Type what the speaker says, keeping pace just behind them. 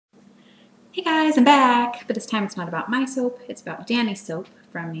Hey guys, I'm back, but this time it's not about my soap, it's about Dani's soap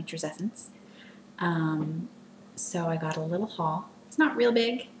from Nature's Essence. So I got a little haul. It's not real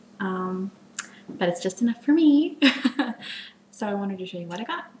big, but it's just enough for me. So I wanted to show you what I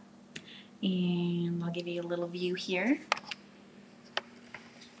got. And I'll give you a little view here.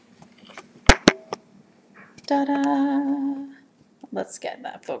 Ta-da! Let's get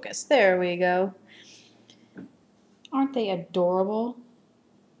that focus. There we go. Aren't they adorable?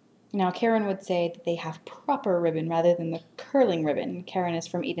 Now, Karen would say that they have proper ribbon rather than the curling ribbon. Karen is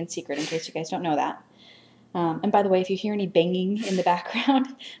from Eden's Secret, in case you guys don't know that. And by the way, if you hear any banging in the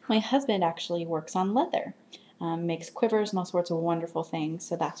background, my husband actually works on leather. Makes quivers and all sorts of wonderful things.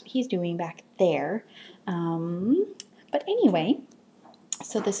 So that's what he's doing back there. But anyway,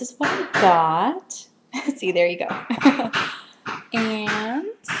 so this is what I got. See, there you go. And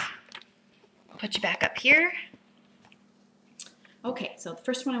I'll put you back up here. Okay, so the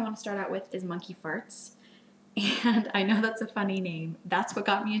first one I want to start out with is Monkey Farts. And I know that's a funny name. That's what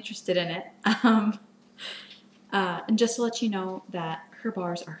got me interested in it. And just to let you know that her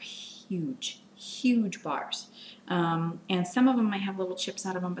bars are huge, huge bars. And some of them might have little chips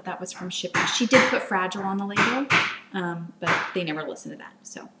out of them, but that was from shipping. She did put fragile on the label, but they never listened to that.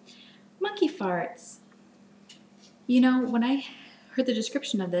 So, Monkey Farts. You know, when I heard the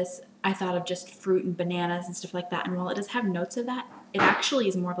description of this, I thought of just fruit and bananas and stuff like that. And while it does have notes of that, it actually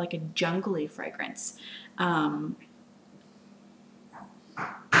is more of like a jungly fragrance.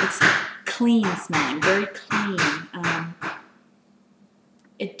 It's clean smelling, very clean.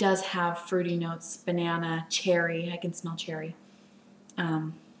 It does have fruity notes, banana, cherry. I can smell cherry.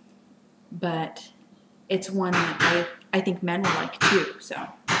 But it's one that I think men will like too. So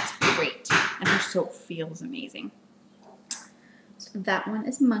it's great. And her soap feels amazing. So that one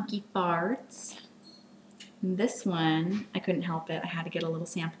is Monkey Farts. This one, I couldn't help it. I had to get a little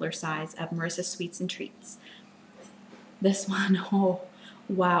sampler size of Marissa's Sweets and Treats. This one, oh,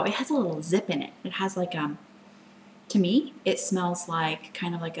 wow. It has a little zip in it. It has like, to me, it smells like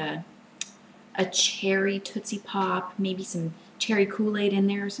kind of like a cherry Tootsie Pop, maybe some cherry Kool-Aid in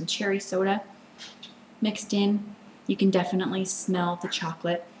there, some cherry soda mixed in. You can definitely smell the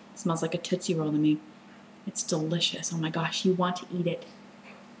chocolate. It smells like a Tootsie Roll to me. It's delicious. Oh my gosh, you want to eat it.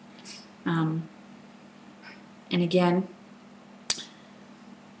 And again,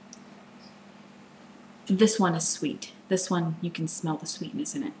 this one is sweet. This one, you can smell the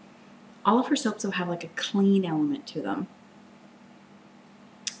sweetness in it. All of her soaps will have like a clean element to them.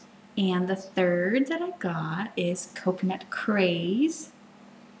 And the third that I got is Coconut Craze.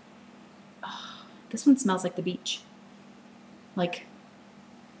 Oh, this one smells like the beach. Like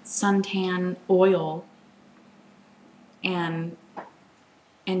suntan oil and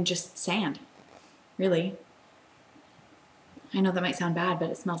just sand, really. I know that might sound bad, but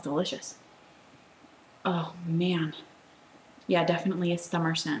it smells delicious. Oh man. Yeah, definitely a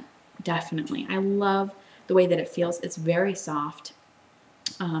summer scent. Definitely. I love the way that it feels. It's very soft,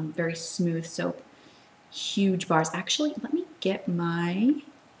 very smooth soap. Huge bars. Actually, let me get I'm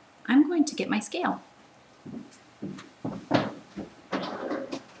going to get my scale.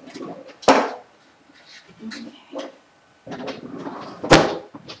 Okay.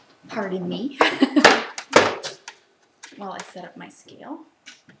 Pardon me while I set up my scale.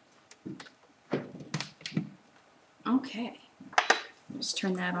 Okay, just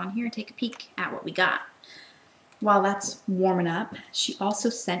turn that on here and take a peek at what we got. While that's warming up, she also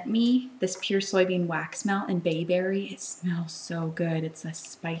sent me this pure soybean wax melt and bayberry. It smells so good. It's a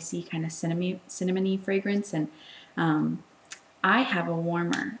spicy kind of cinnamony fragrance, and I have a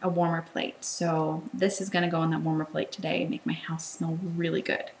warmer plate, so this is going to go on that warmer plate today and make my house smell really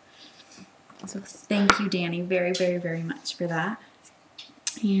good. So thank you, Dani, very, very, very much for that.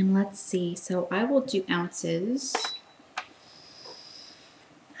 And let's see, so I will do ounces.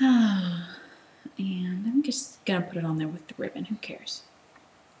 And I'm just going to put it on there with the ribbon. Who cares?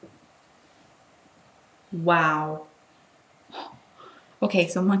 Wow. Okay,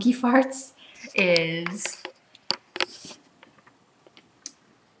 so Monkey Farts is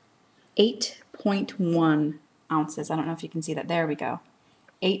 8.1 ounces. I don't know if you can see that. There we go.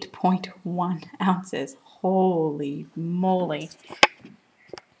 8.1 ounces. Holy moly.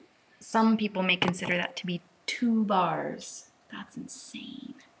 Some people may consider that to be 2 bars. That's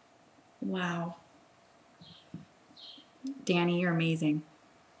insane. Wow. Dani, you're amazing.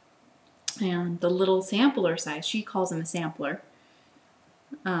 And the little sampler size, she calls him a sampler,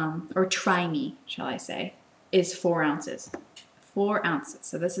 or try me, shall I say, is 4 ounces. 4 ounces.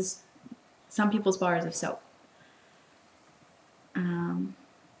 So this is some people's bars of soap.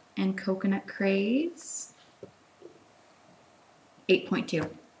 And Coconut Craze, 8.2.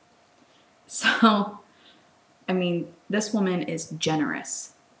 So, I mean, this woman is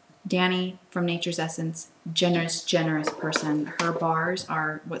generous. Dani from Nature's Essence, generous person. Her bars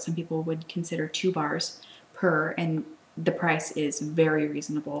are what some people would consider 2 bars per, and the price is very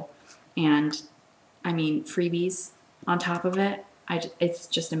reasonable. And I mean, freebies on top of it. It's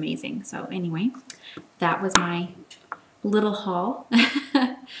just amazing. So anyway, that was my little haul.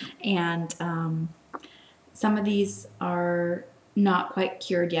 And some of these are not quite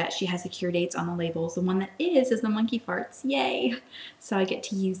cured yet. She has the cure dates on the labels. The one that is the monkey farts. Yay! So I get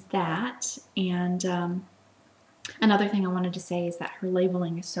to use that. And another thing I wanted to say is that her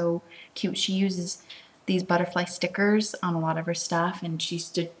labeling is so cute. She uses these butterfly stickers on a lot of her stuff, and she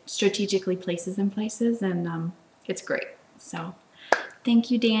strategically places them places, and it's great. So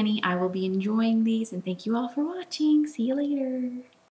thank you, Dani. I will be enjoying these, and thank you all for watching. See you later.